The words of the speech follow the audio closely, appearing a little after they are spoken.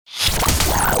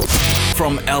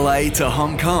From LA to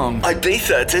Hong Kong,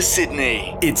 Ibiza to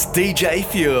Sydney, it's DJ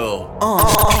Fuel on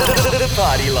The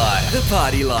Party Life. The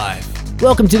Party Life.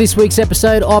 Welcome to this week's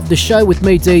episode of the show with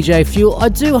me, DJ Fuel. I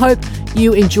do hope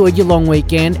you enjoyed your long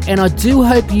weekend, and I do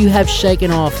hope you have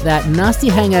shaken off that nasty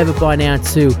hangover by now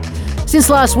too. Since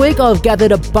last week, I've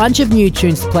gathered a bunch of new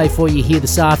tunes to play for you here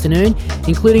this afternoon,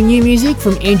 including new music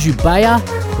from Andrew Bayer,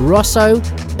 Rosso,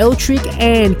 Eltrick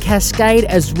and Cascade,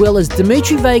 as well as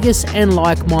Dimitri Vegas and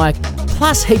Like Mike,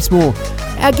 plus heaps more.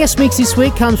 Our guest mix this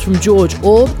week comes from George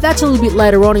Orb. That's a little bit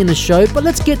later on in the show, but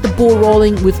let's get the ball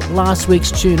rolling with last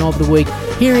week's tune of the week.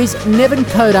 Here is Nevin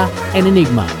Coda and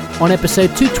Enigma on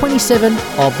episode 227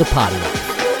 of The Party Life.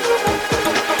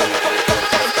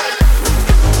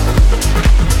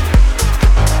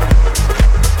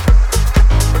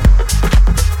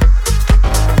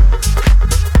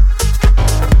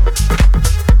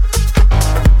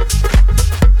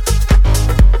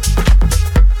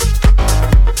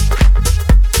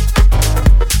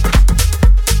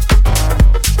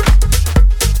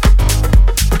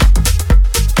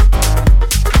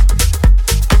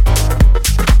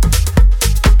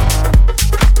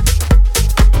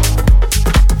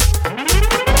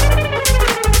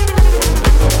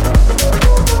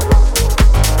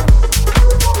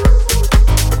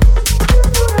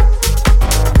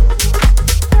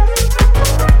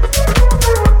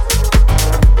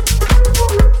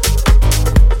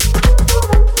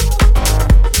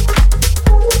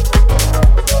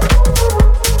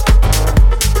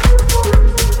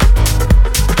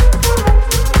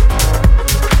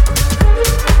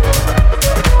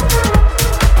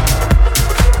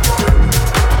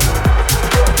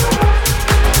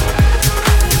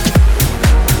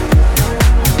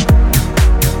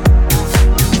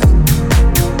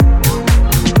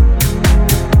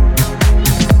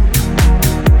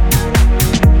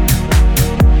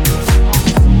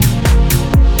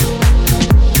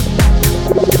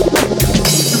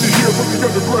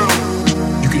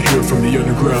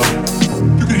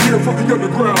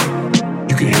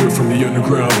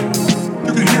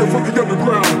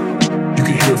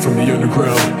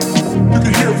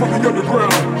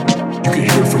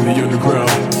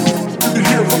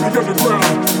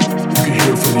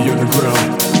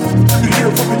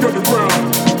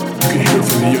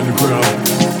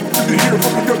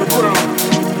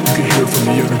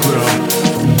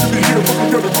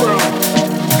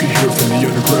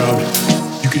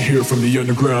 From the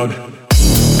underground.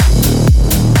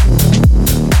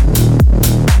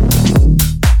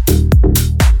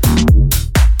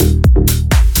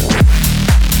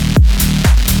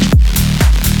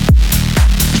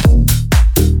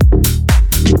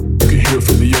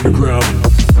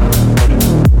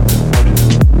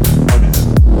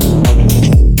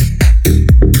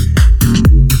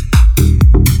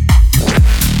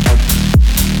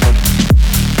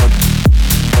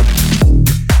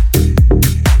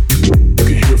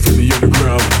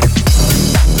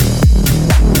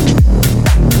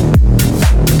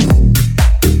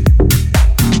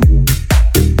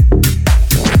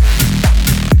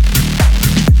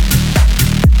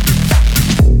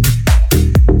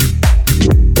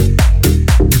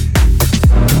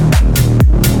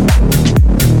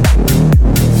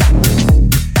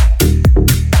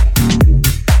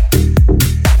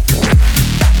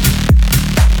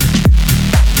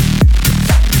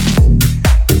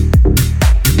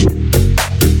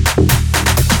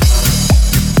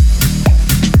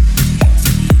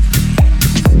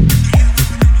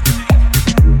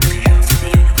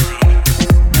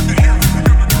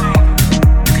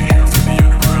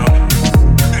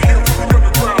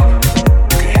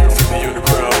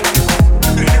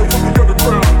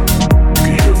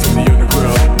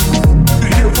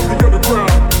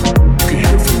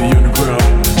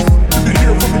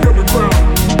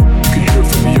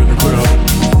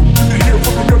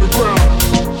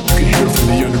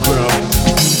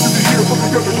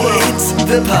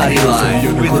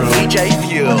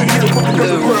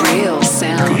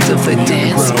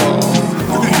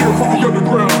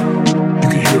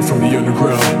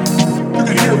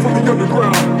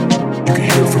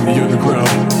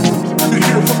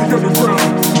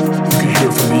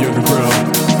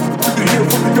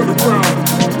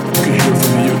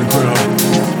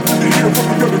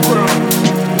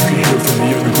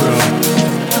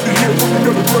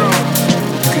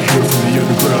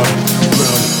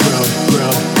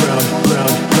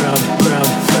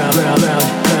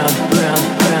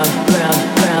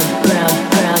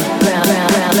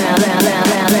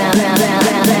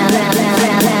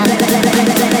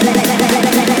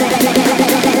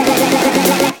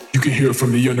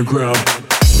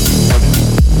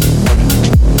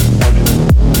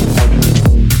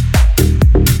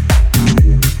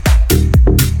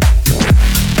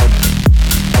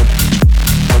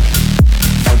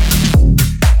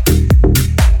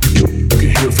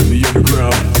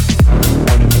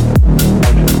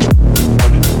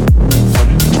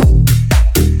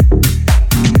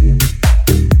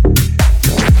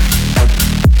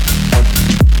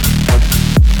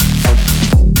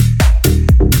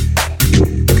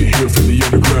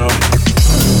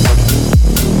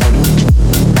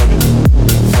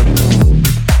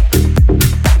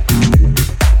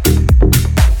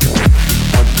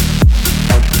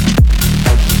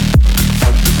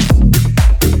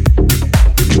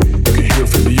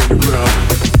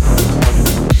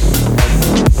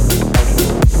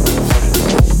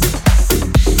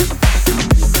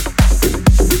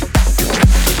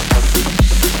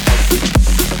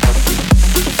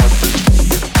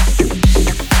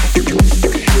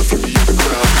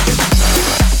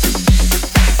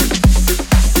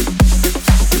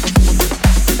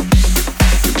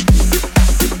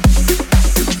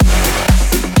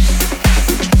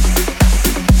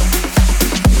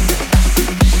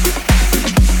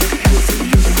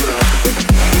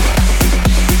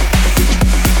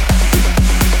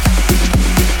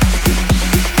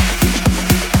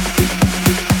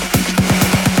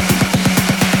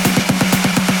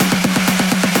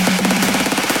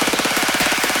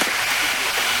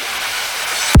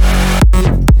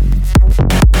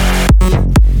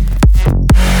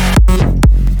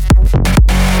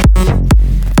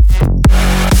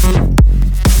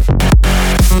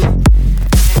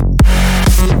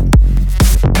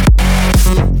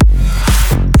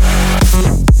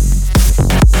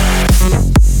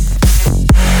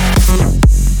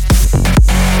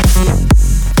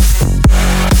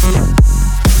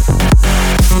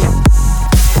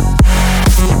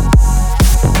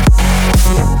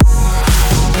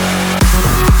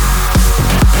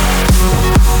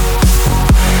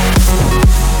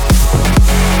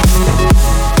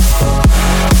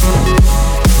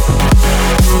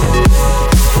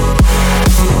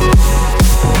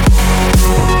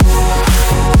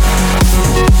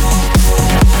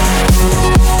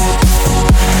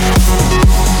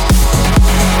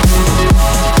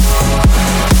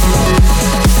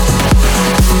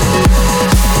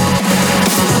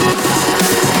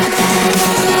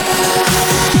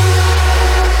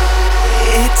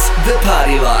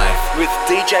 with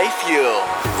DJ Fuel.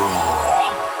 Raw.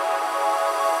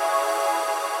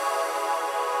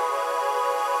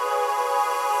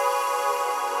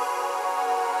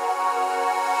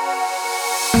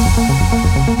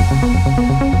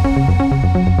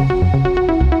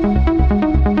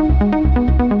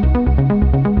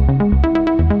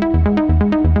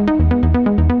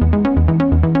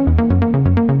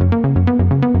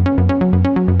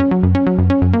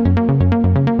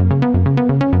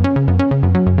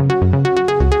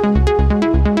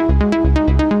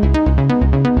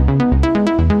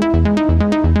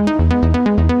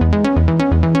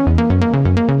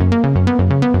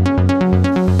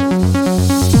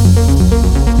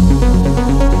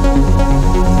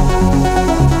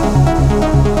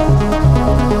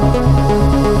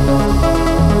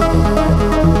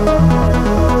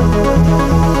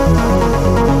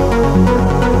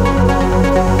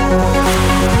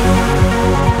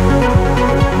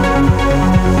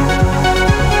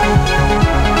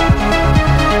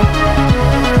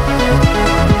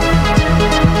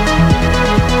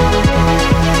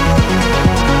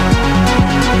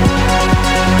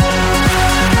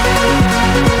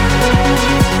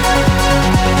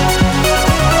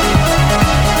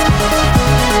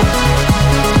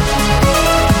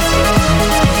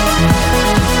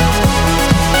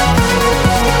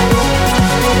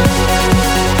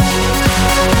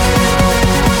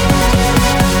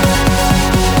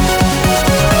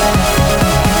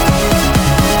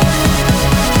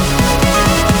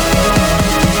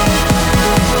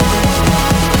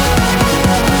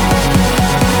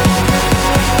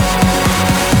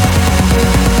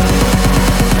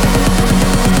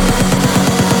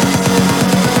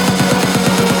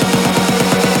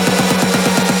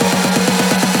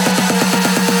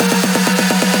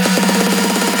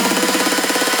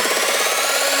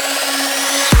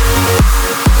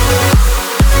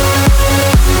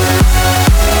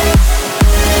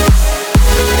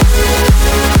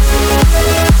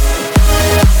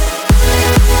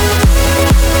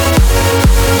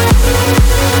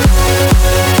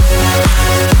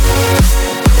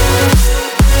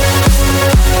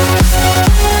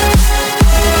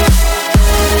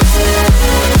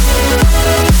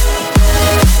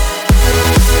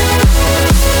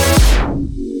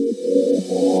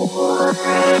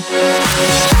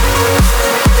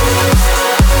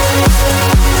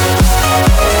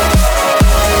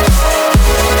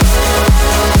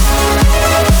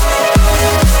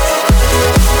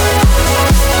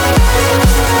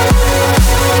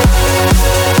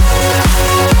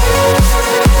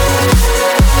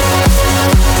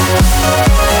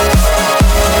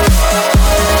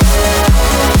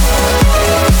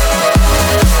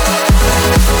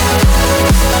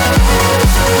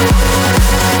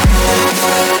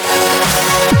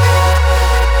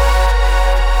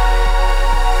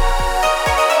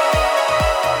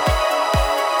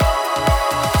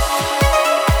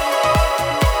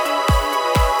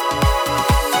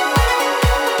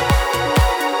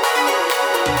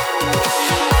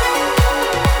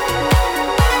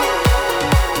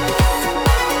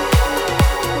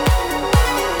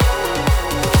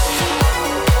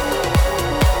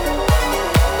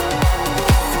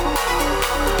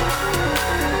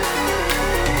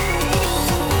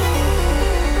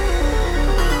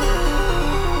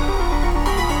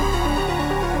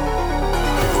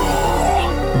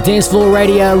 Dancefloor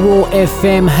Radio, Raw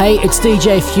FM. Hey, it's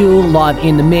DJ Fuel live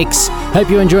in the mix. Hope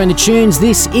you're enjoying the tunes.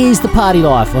 This is The Party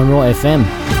Life on Raw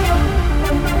FM.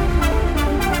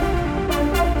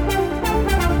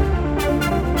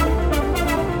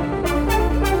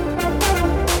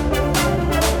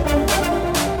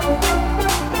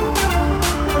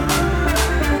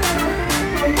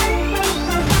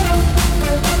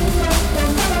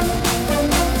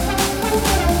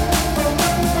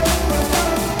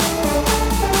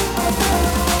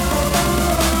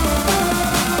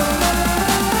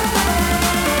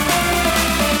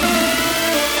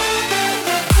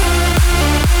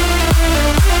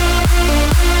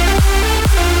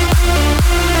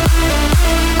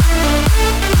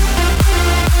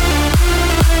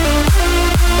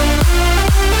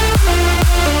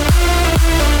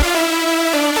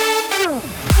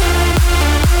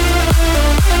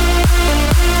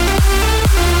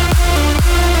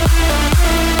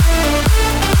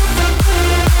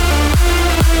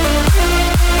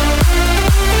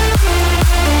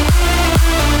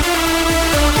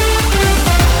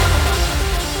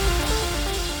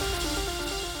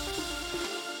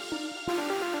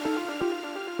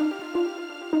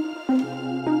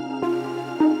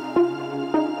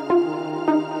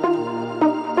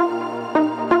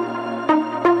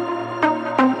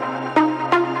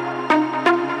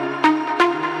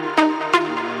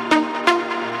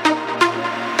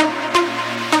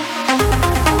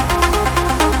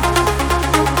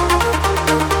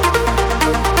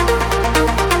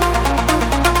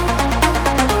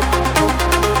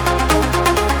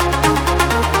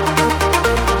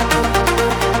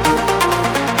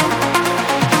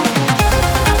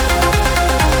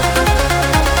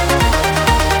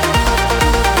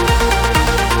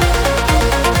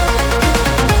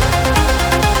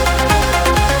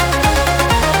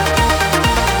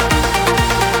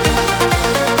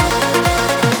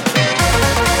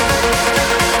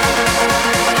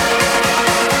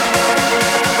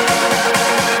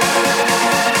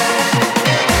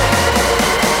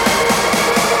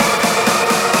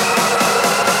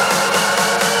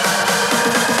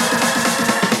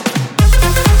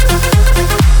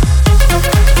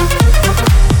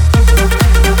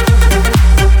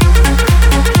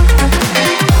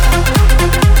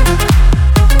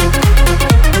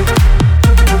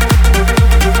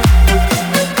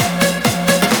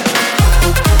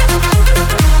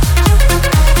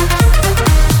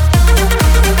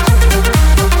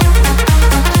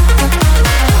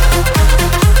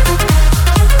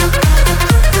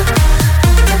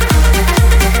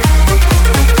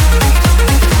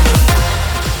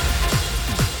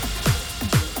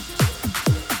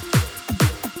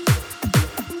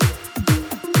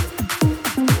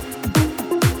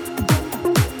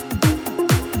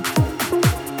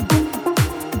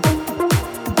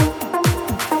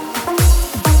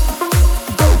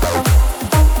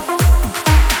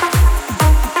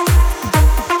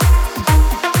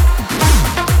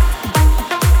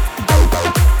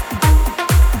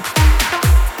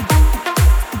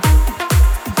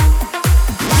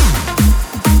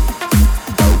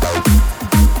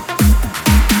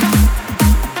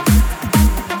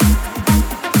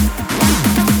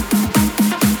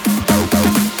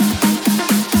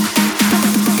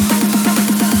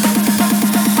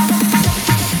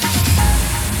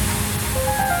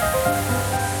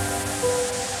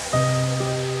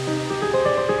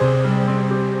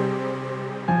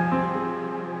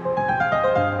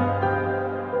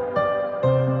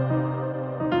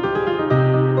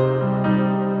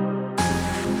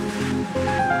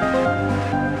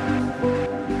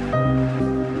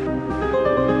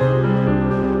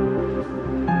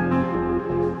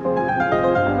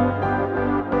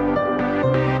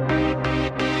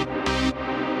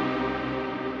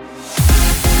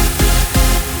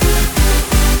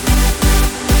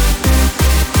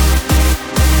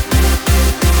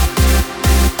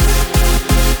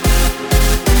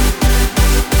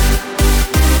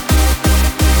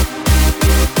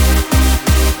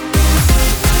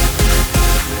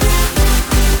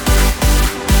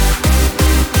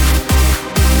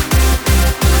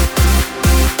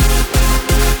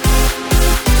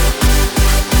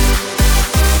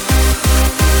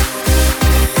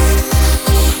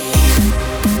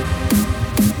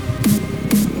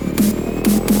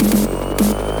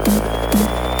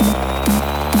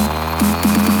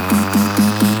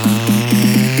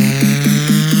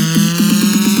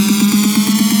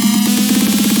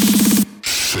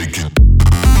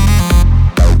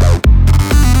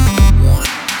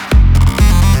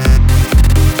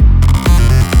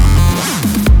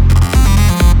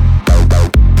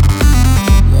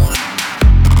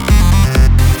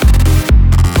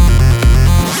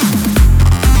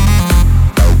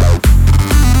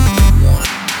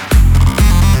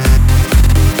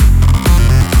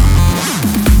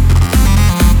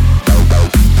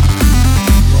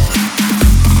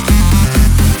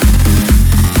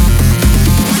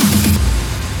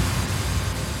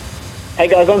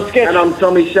 guys, I'm Sketch. And I'm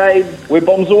Tommy Shade. We're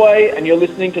Bombs Away, and you're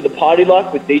listening to The Party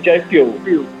Life with DJ Fuel.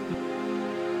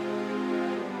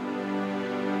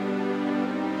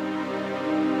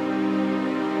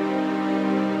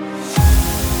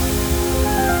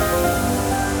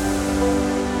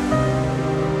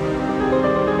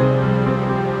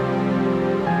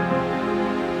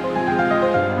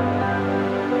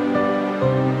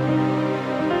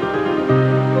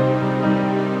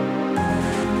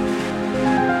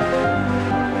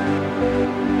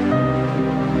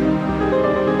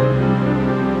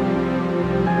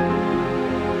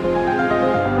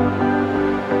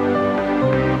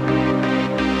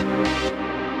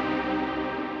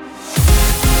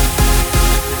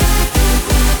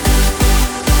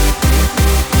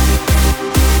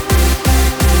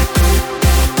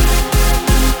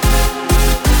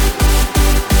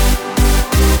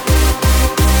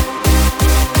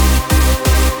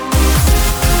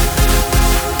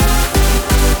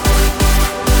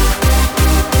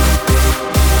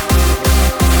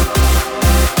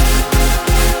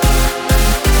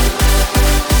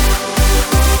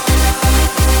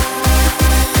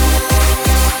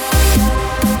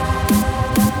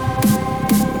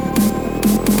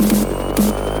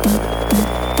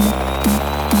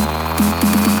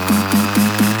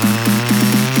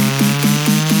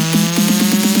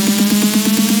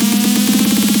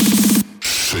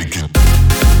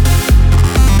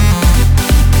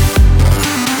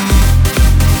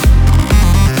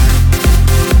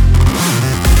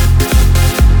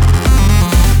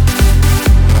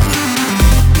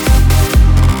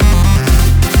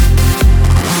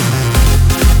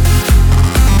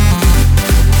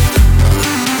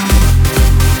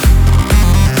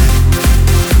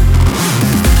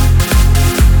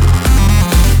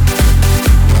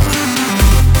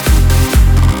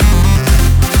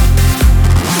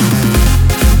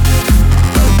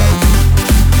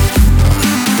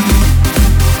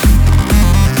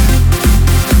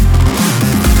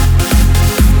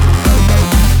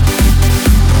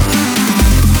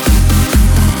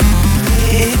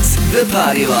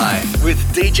 Party Life with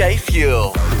DJ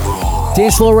Fuel.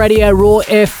 Dance Floor Radio Raw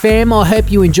FM. I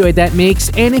hope you enjoyed that mix.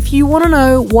 And if you want to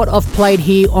know what I've played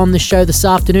here on the show this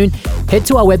afternoon, head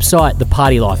to our website,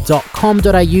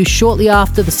 thepartylife.com.au, shortly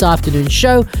after this afternoon's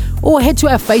show, or head to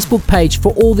our Facebook page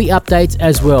for all the updates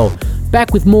as well.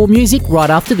 Back with more music right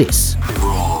after this.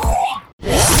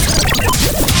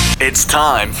 It's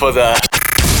time for the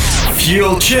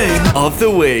Fuel Tune of the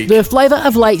Week. The flavour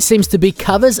of late seems to be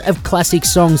covers of classic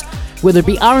songs, whether it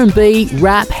be R&B,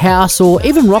 rap, house, or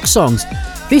even rock songs.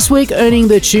 This week, earning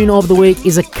the Tune of the Week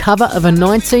is a cover of a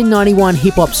 1991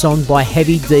 hip-hop song by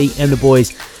Heavy D and the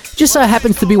Boys. Just so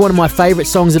happens to be one of my favourite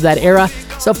songs of that era,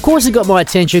 so of course it got my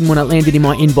attention when it landed in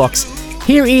my inbox.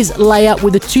 Here is Leia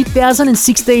with the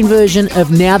 2016 version of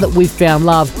Now That We've Found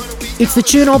Love. It's the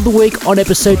Tune of the Week on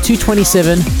episode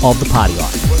 227 of The Party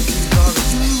Life.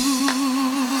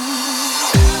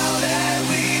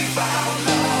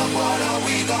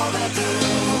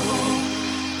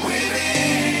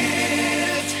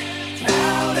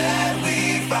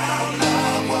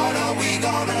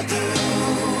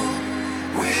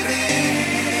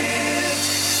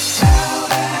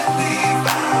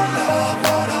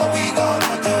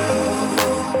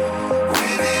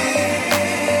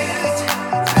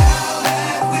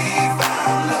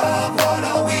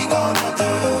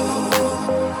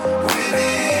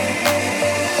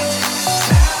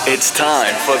 It's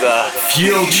time for the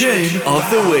Fuel Tune of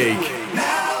the Week.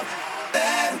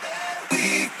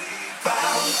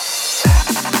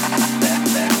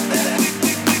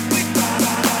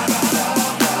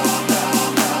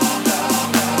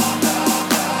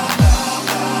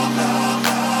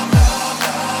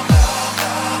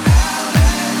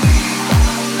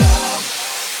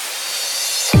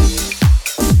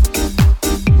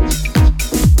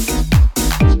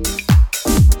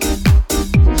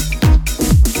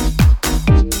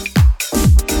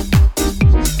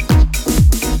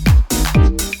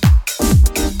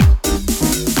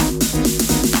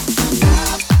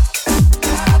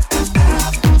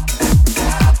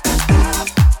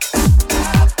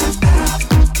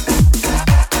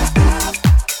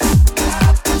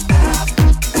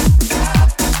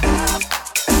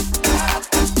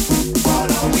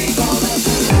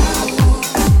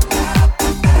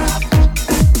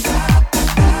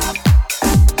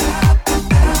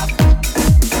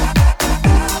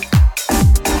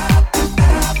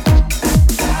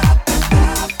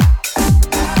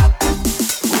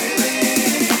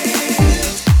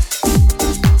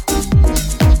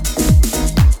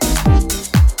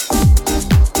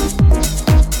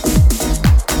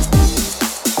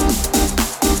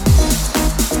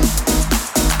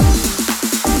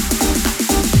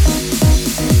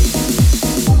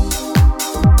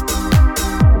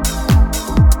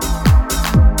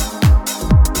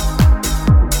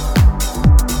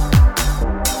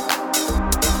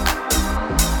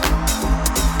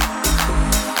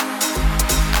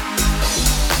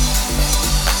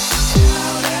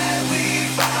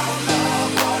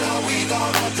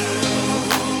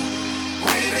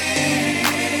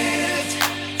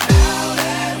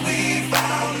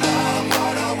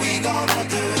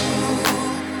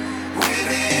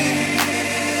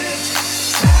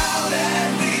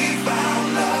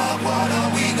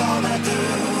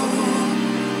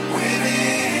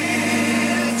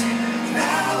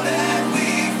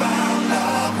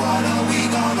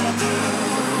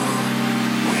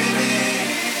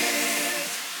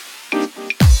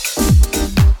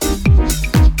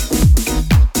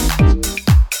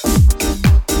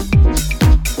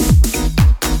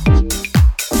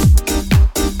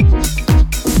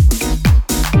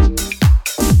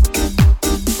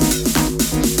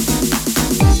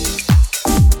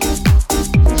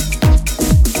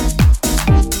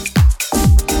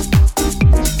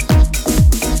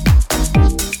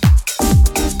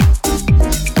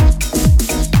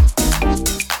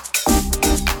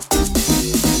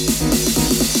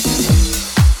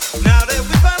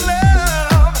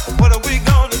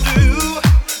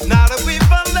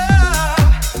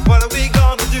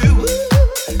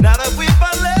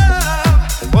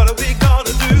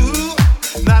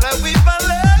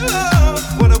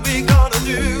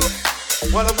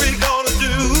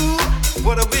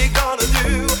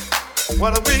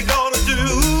 What are we gonna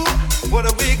do? What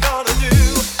are we gonna do?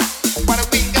 What are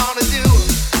we gonna do?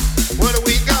 What are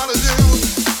we gonna do?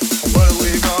 What are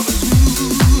we gonna do?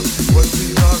 What are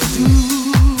we gonna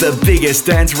do? The biggest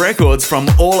dance records from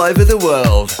all over the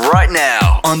world. Right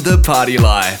now on The Party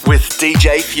Life with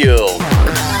DJ Fuel.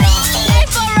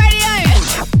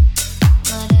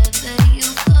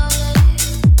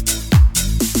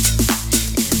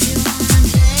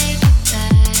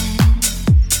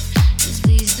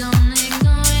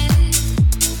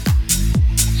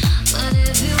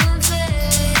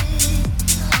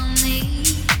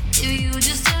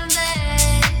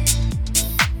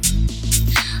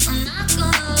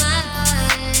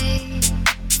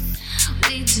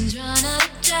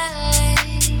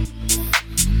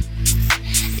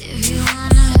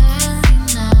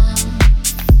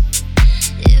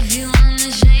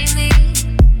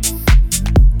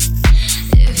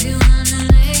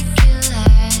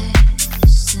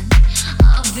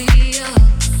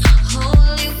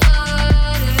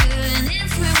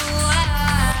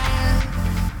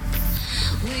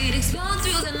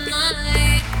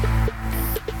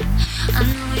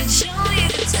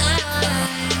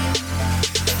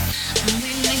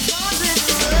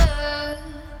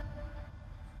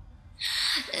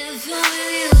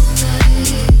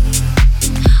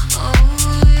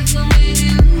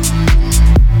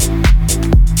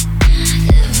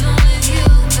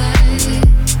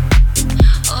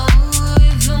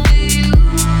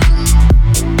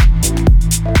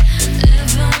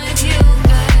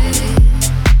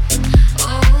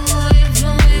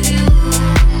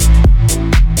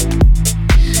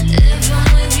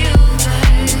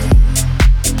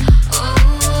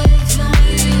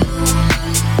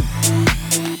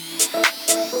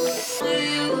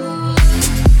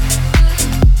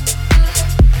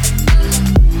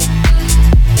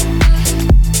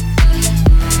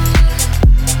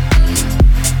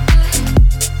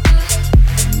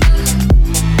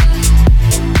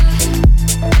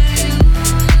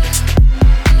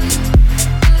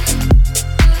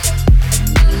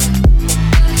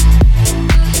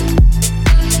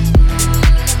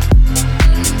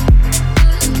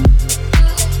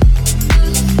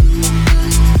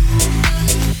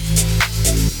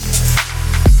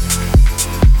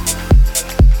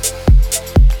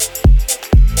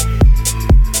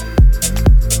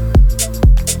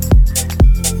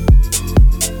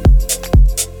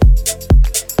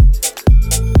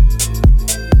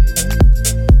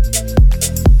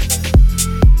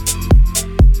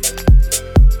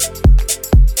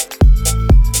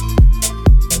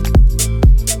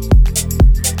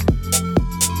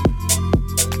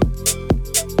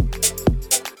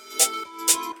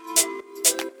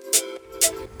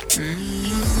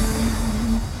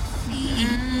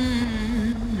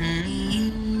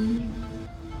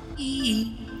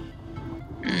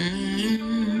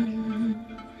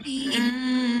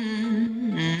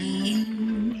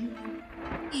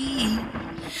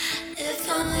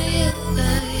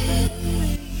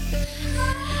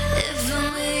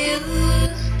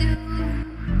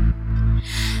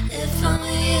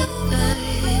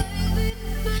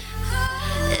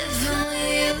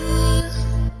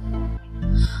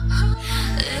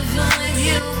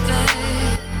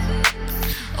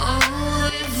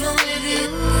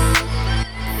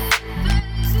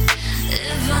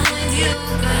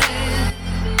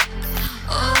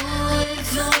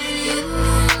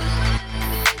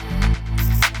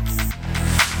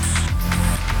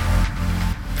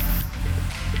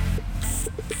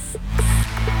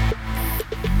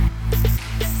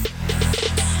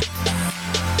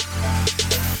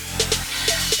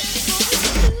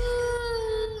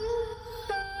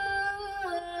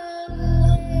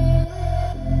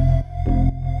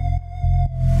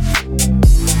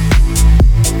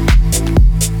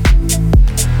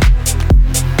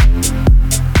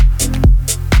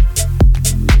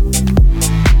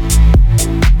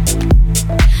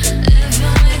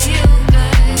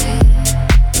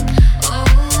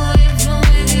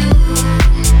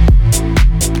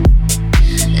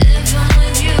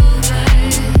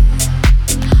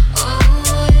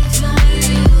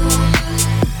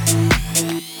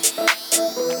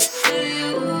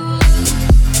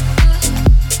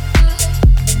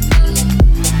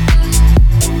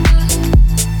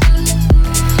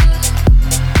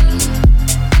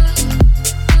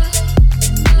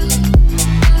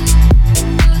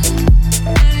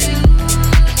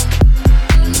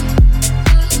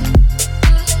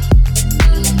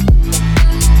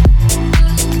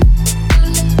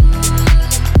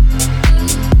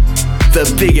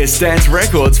 The biggest dance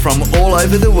records from all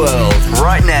over the world.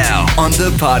 Right now on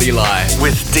The Party Life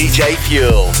with DJ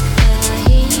Fuel.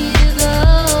 Here you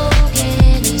go again.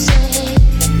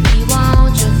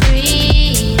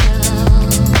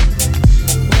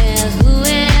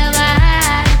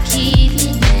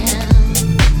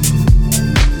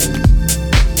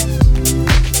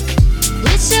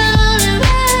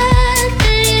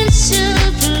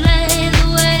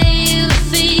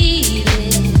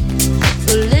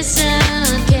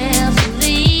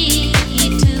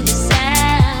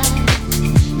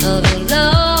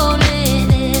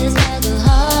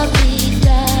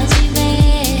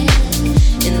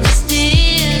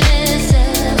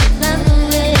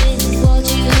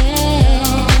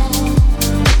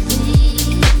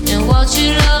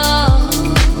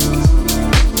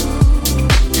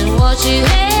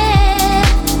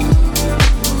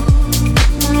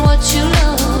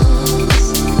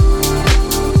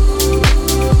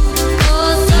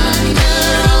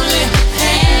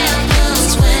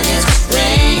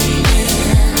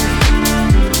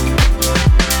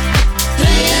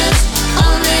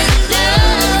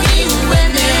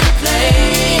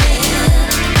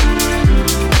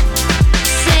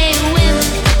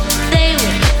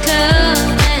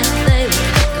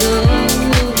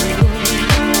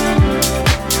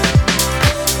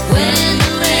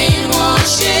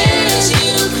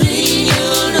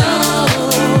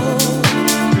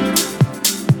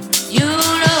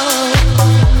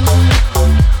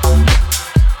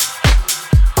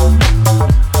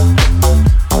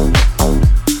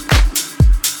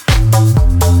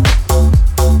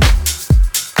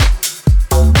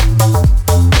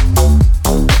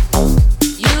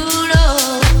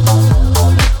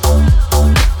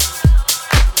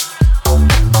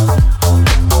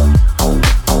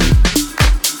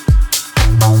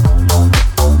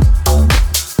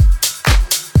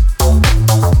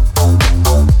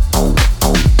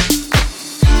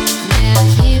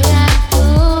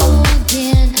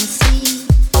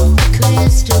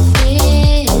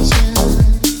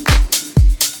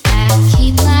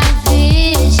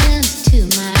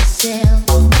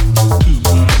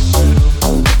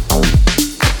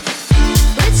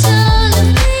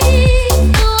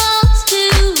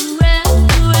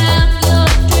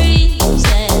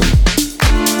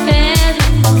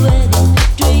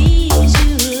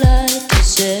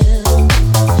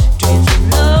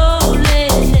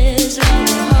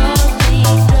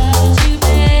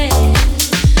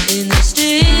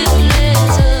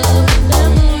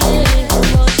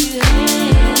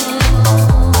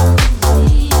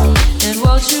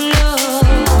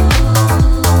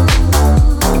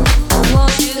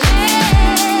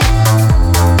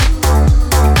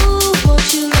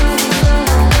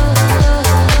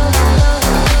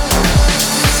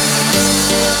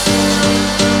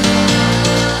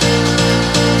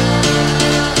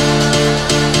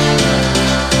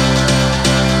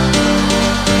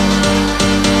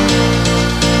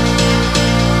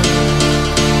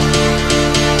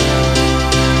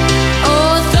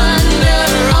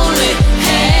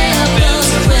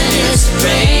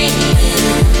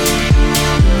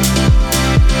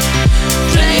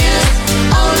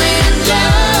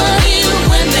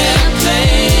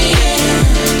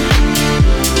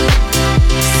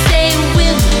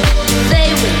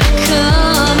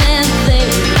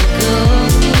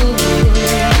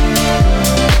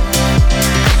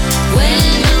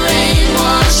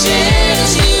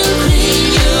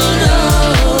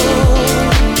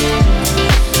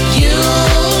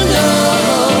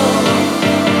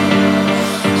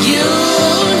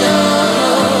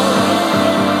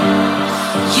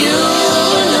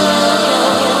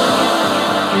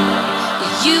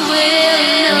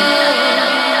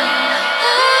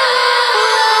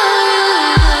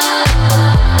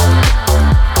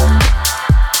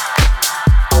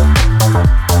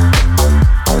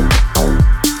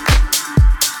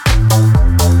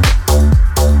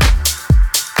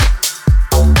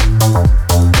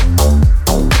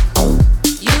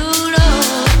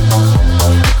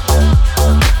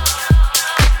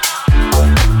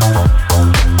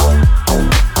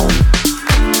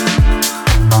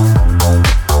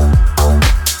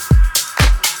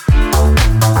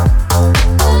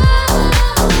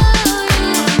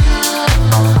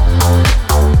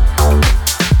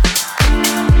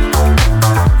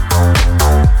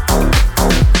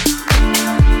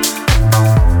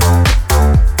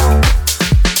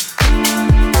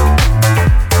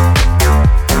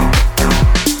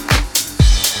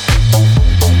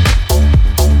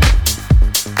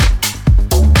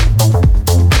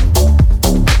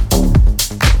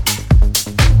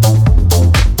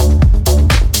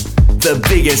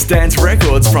 biggest dance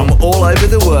records from all over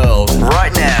the world.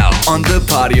 Right now on The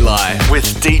Party Life with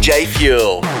DJ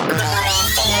Fuel.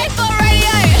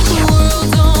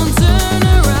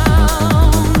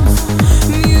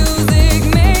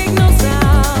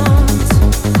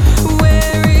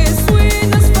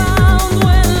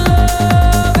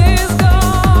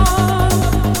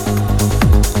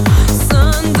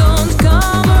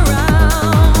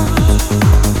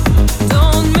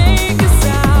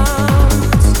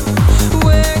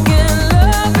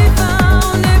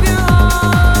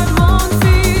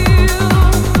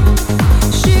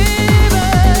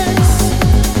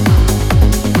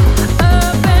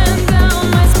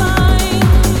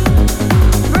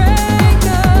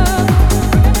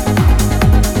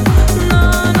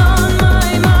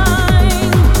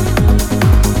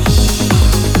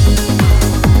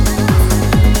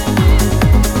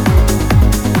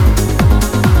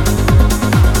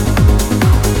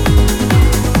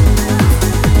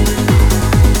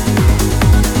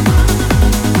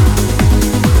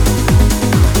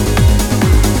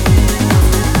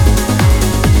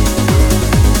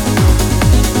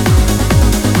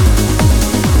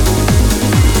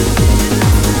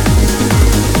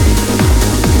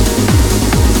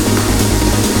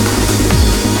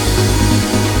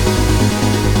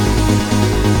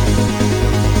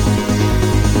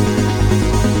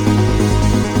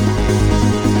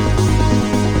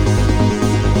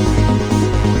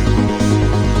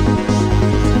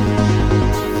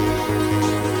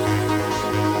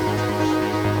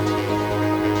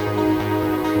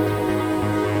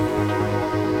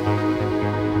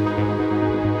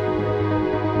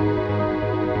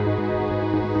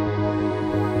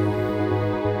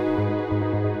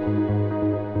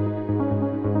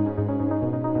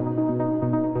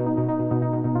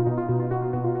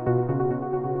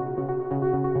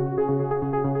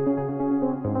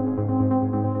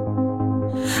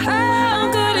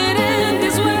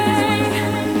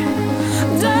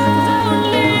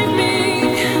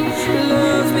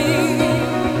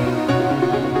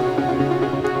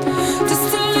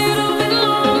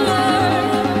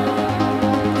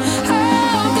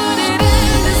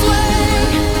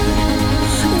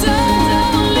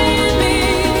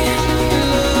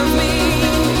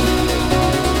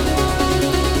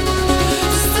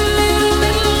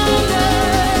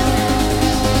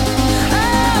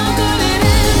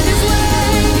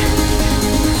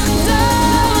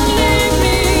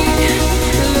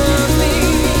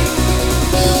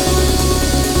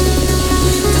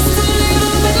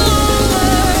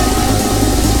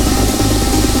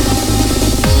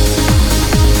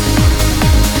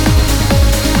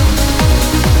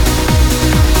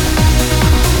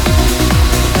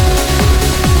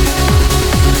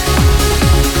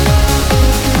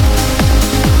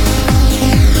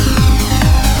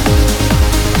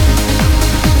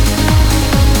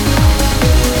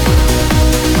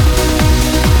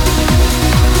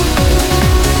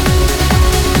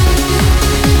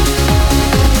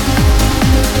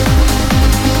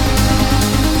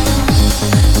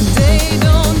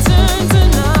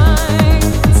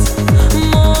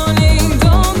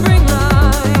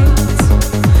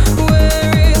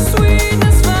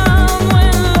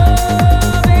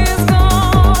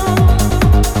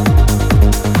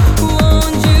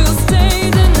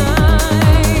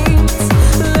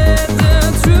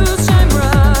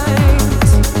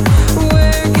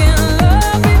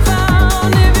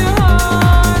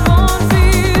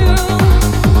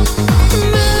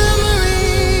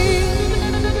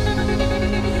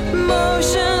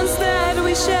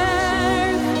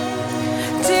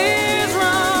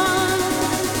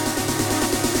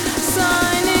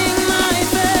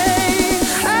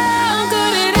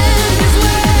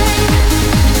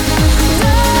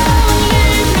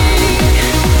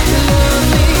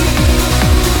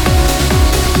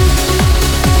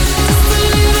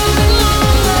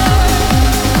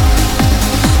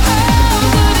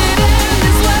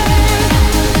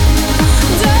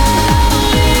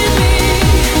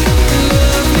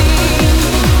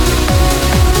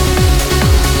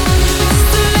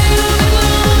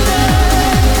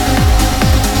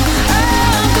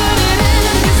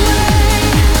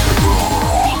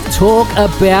 Talk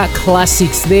about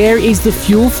classics. There is the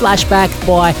Fuel flashback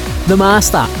by the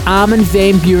master, Armin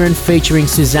van Buuren featuring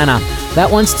Susanna.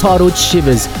 That one's titled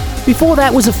Shivers. Before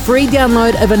that was a free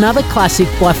download of another classic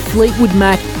by Fleetwood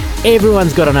Mac.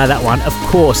 Everyone's got to know that one, of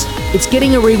course. It's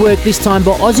getting a rework this time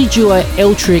by Aussie duo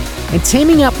Eltrick and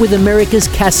teaming up with America's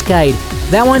Cascade.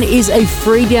 That one is a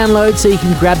free download, so you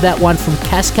can grab that one from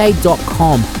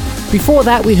cascade.com. Before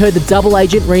that, we heard the Double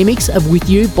Agent remix of With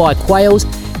You by Quails.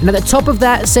 And at the top of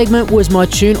that segment was my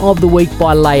tune of the week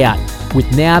by Layout.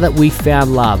 with Now That We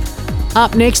Found Love.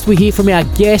 Up next, we hear from our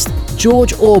guest,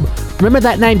 George Orb. Remember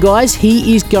that name, guys?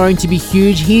 He is going to be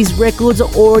huge. His records are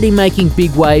already making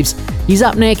big waves. He's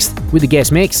up next with the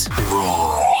guest mix.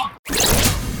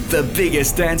 The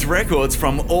biggest dance records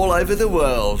from all over the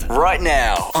world. Right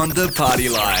now on The Party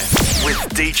Life with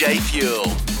DJ Fuel.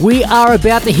 We are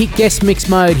about to hit guest mix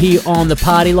mode here on The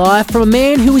Party Life from a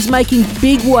man who is making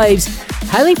big waves,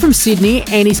 hailing from Sydney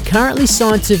and is currently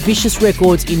signed to Vicious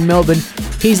Records in Melbourne.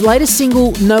 His latest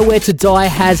single, Nowhere to Die,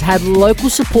 has had local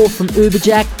support from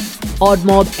Uberjack,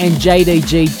 Oddmob and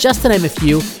JDG, just to name a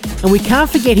few. And we can't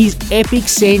forget his epic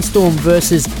Sandstorm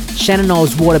versus Shannon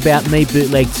Knowles' What About Me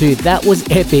bootleg too. That was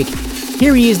epic.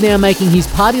 Here he is now making his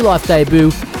Party Life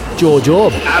debut, George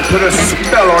Orb. I put a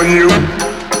spell on you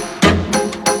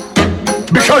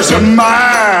because you're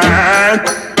mine.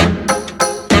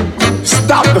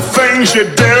 Stop the things you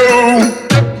do.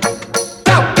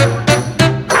 Stop.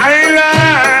 I ain't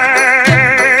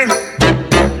lying.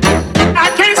 I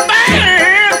can't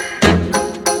stand.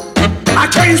 I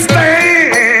can't stand.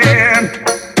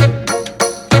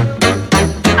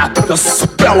 I put a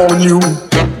spell on you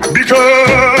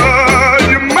because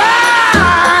you're mine.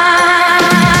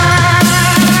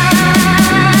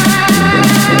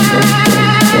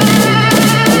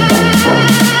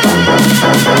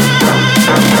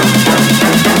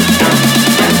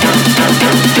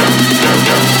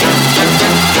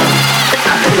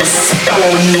 I put a spell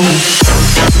on you.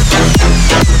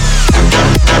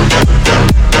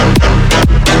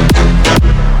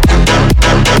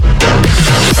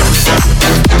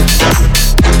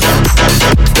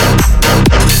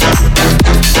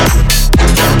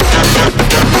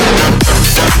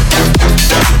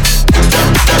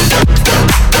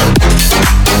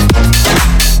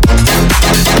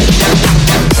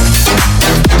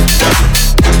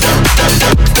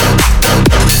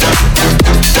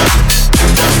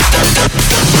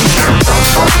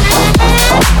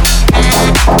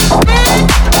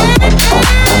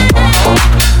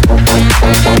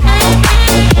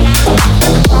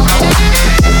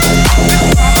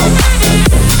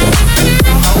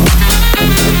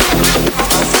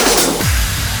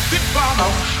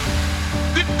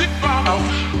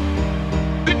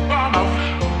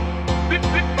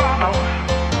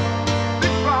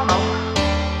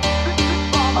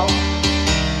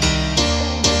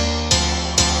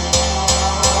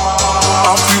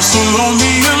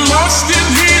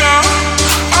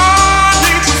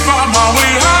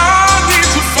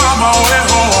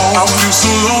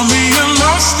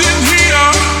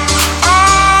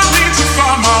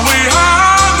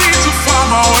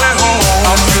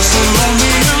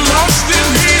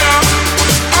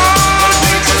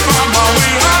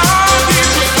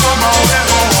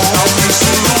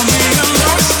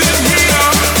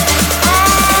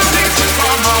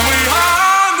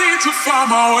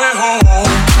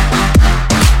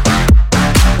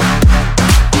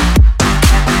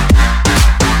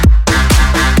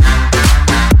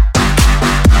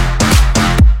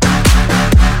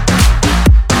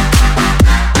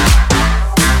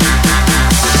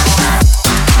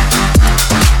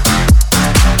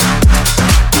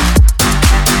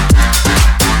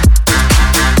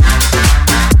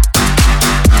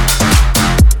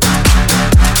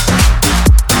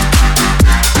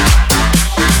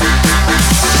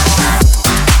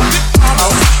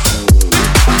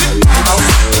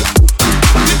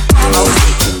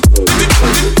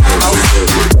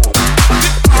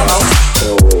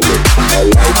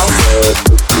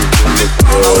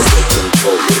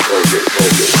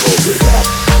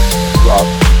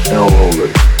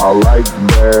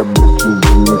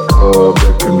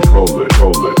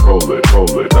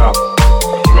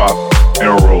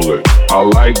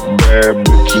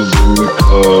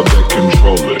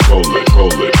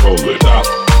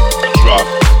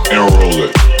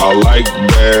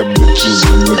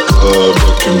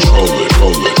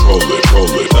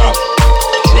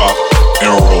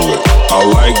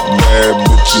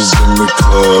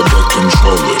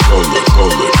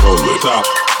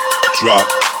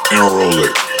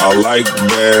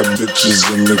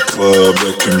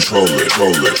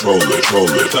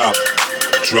 Top,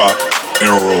 drop,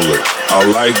 and roll it. I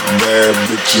like bad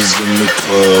bitches in the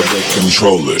club that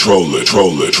control it, troll it,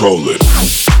 troll it, troll it.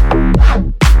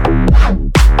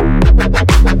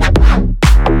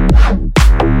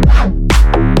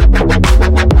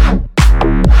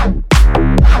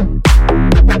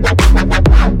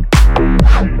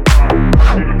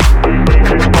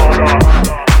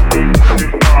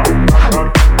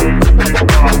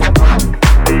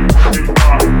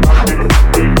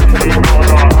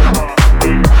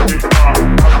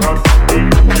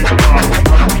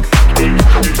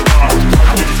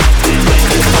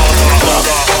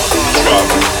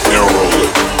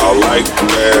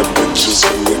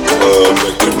 club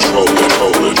that control it,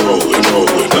 roll it, roll it,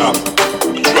 roll it. Stop,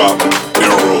 drop,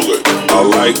 and roll it. I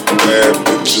like bad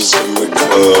bitches in the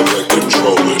club that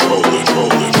control it, roll it,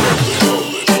 roll it, roll it, roll it,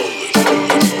 roll it.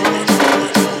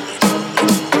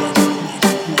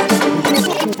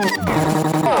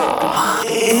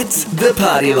 It's the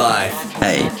party life.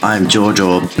 Hey, I'm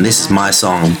Giorgio, and this is my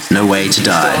song, No Way to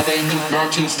Die.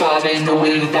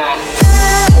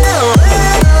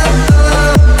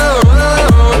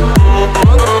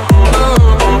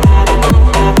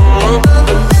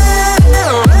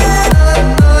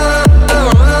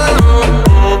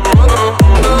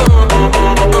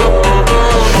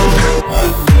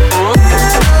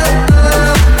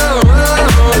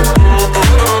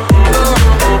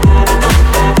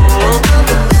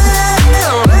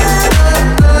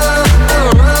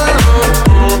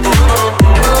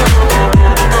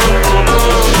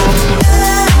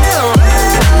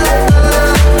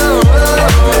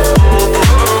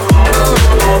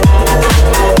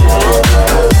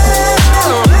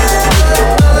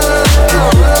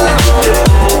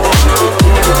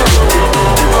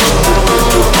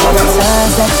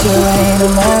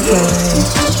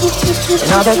 And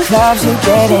all the clubs you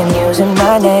get in using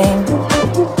my name.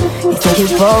 You think you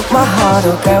broke my heart,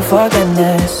 oh girl, for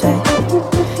goodness sake.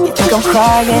 You think I'm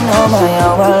crying on my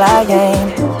own, well I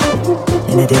ain't.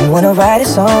 And I didn't wanna write a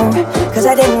song, cause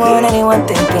I didn't want anyone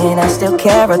thinking I still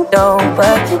care or don't.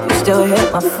 But you still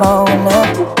hit my phone up,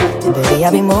 and baby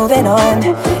I'll be moving on.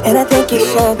 And I think it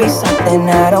should be something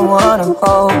I don't wanna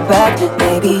hold back.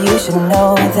 Maybe you should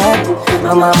know that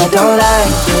my mama don't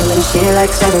like you and she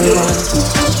likes everyone.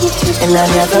 And I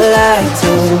never like to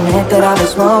admit that I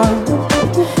was wrong.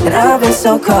 And I've been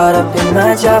so caught up in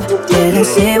my job, didn't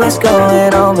see what's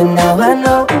going on. But now I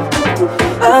know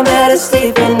I'm better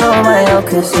sleeping on my own.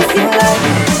 Cause if you like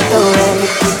the way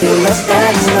you look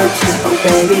that much, oh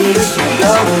baby you should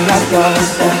go and love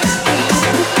yourself.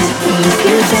 And if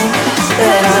you think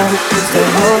that I'm still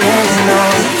holding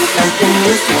on to something,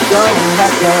 you should go and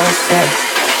love yourself.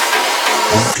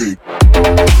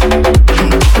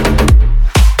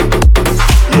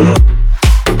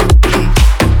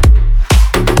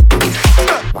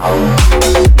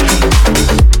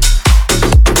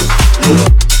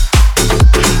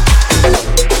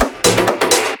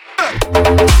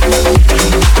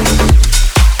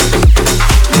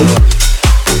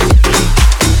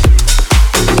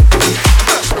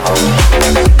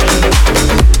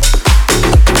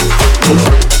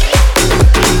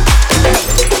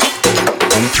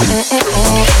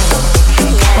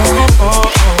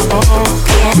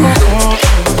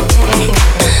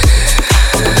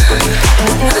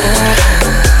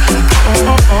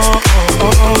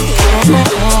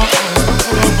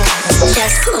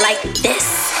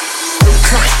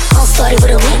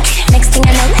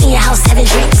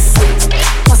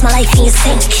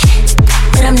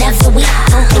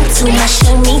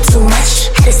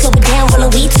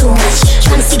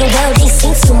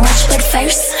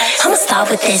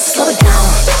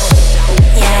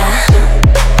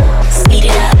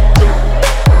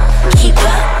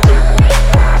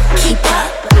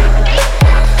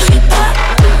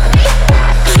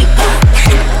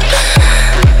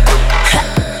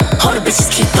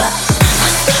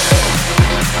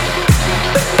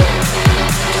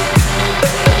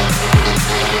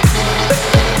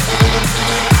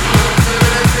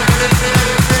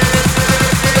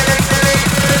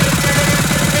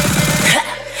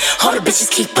 All the bitches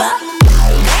keep up.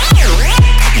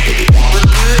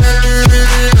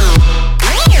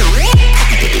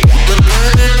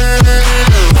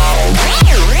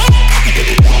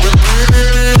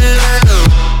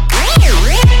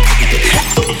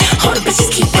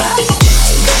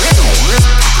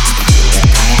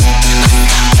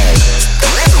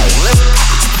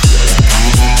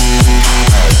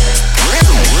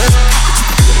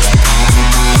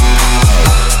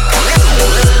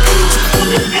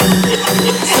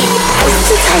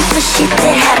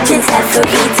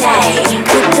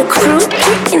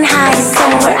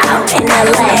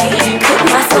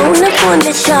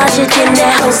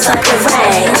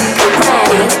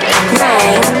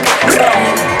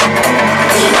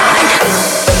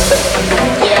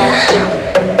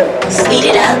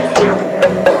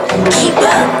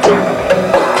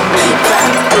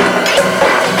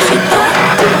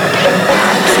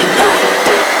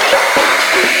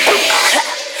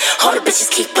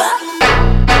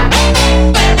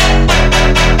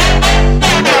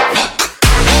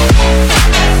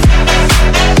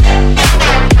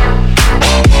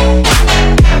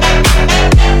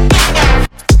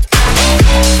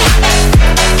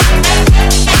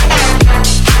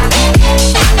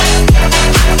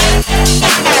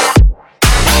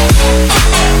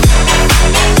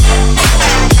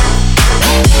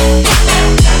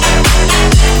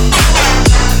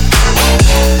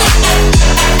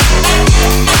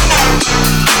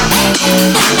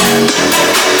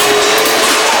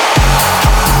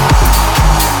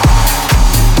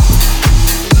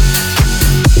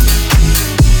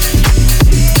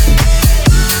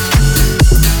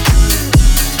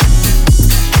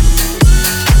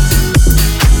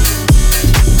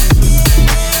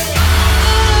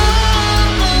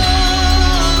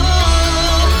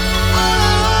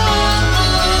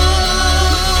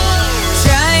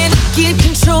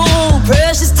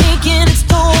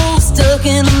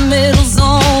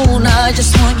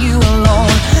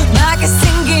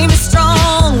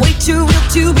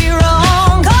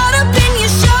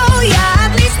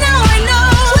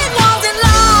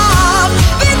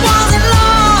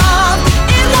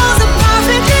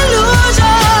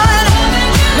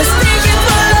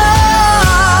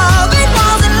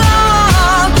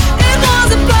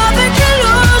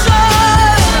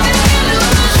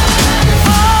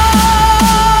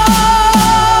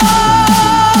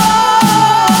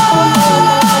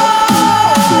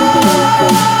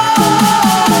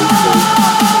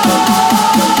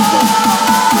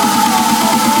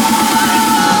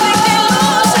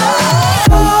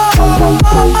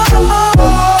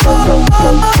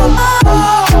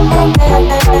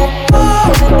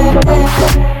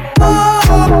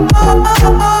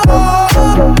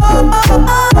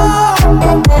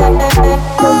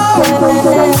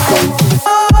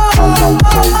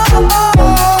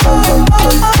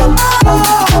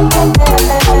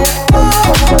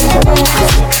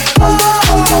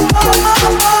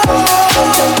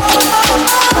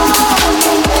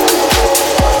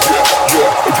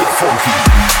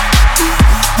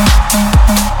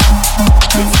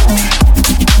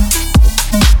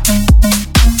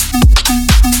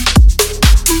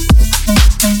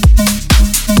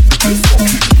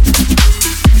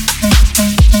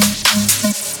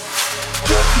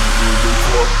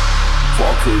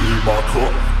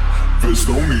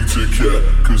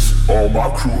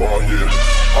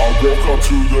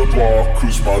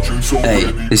 Hey,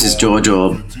 this is George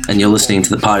Orb, and you're listening to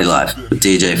The Party Life with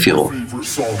DJ Fuel.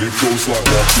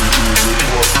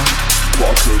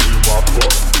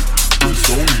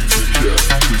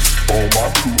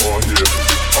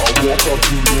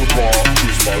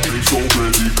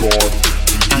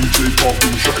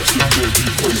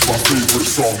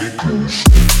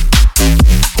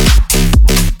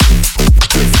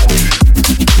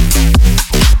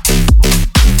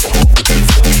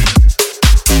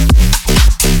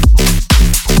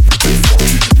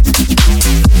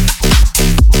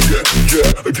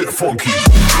 Get funky.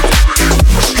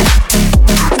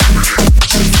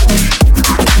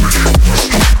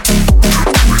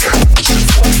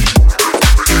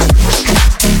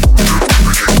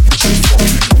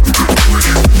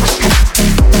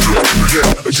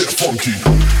 Get funky.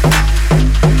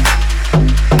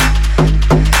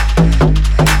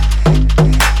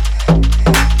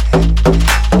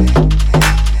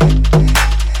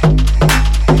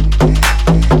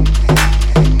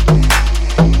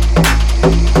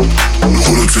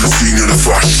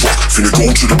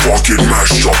 To the bar, get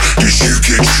mashed up. This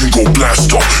UK tune go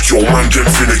blast up. Yo man, them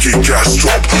finna get gassed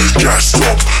up. Gassed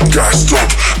up, gassed up.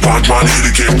 Bad man here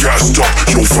to get gassed up.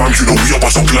 Yo fam, you know we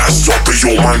about to blast up. But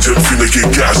yo man, them finna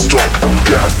get gassed up.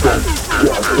 Gassed up,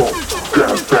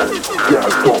 gassed up,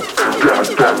 gassed up,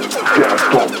 gassed up, gassed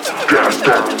up, gassed up, gassed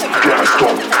up, gassed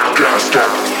up, gassed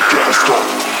up, gassed up,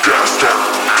 gassed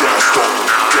up, gassed up,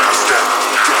 gassed up,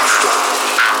 gassed up.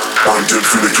 Man, them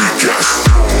finna get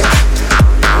gassed.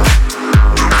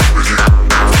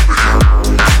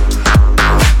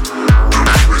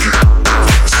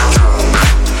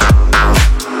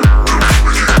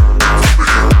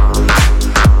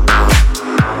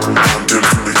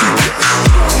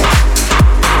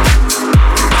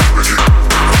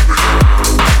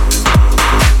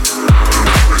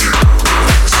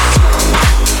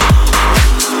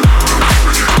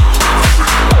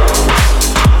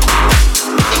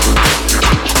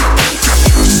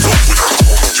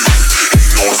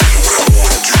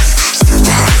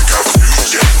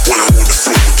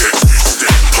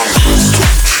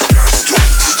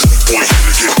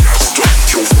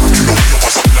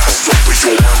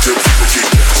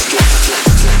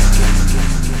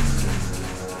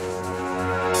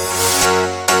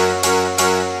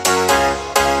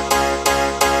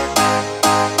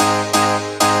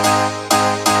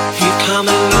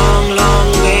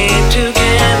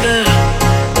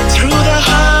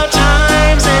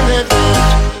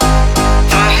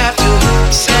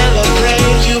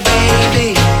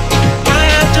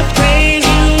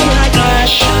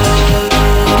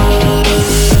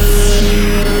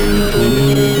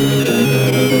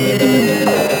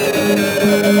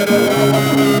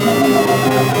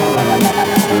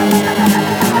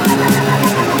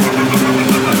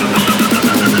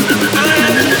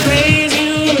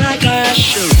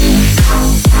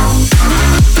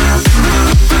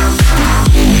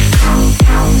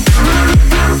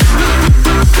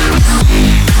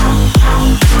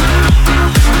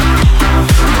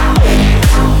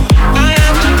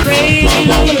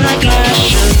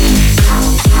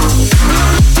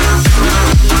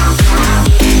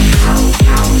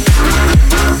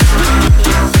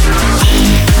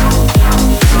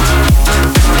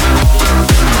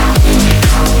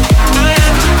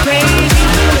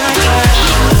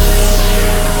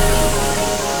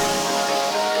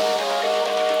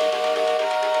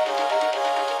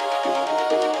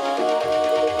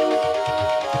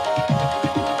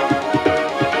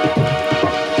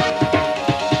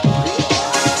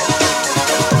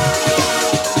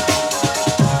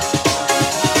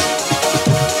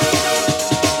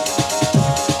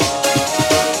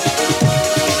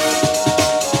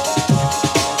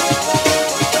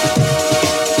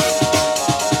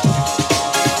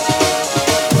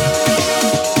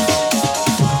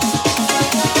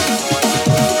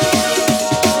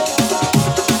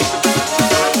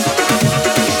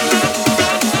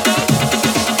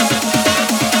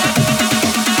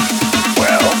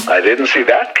 I didn't see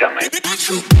that coming.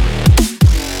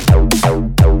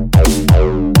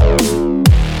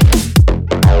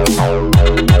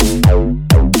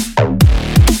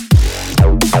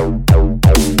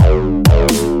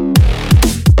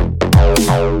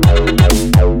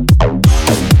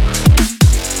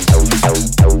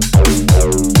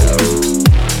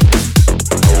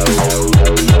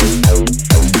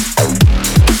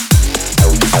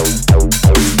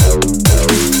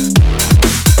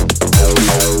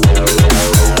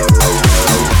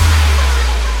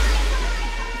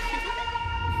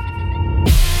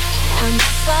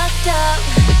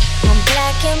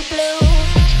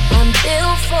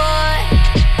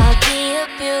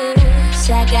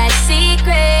 I got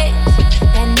secrets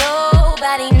that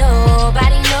nobody knows.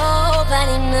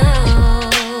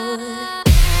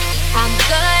 I'm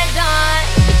good on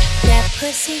that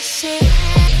pussy shit.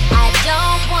 I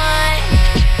don't want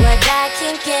what I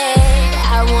can get.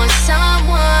 I want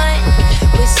someone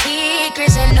with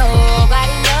secrets and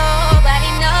nobody knows.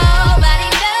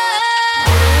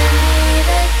 I need a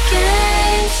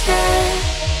gangster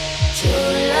to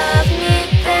love me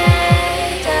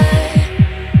better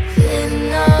than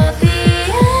all the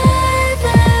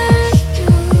others do.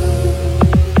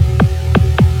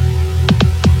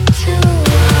 To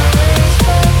always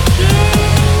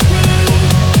forgive me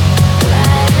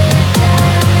right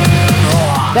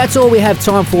That's all we have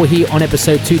time for here on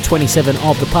episode 227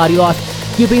 of The Party Life.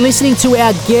 You've been listening to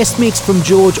our guest mix from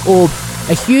George Orb.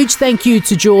 A huge thank you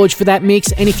to George for that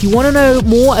mix, and if you want to know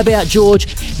more about George,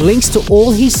 links to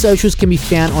all his socials can be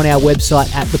found on our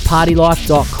website at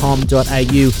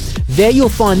thepartylife.com.au. There you'll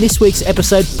find this week's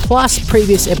episode plus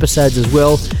previous episodes as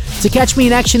well. To catch me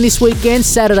in action this weekend,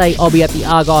 Saturday I'll be at the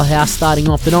Argyle House starting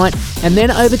off the night, and then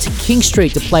over to King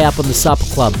Street to play up on the Supper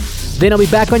Club. Then I'll be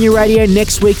back on your radio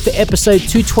next week for episode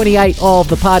 228 of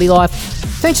The Party Life.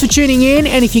 Thanks for tuning in,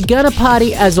 and if you're gonna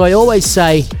party, as I always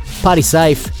say, party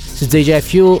safe. This is DJ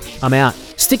Fuel, I'm out.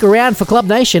 Stick around for Club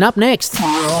Nation up next.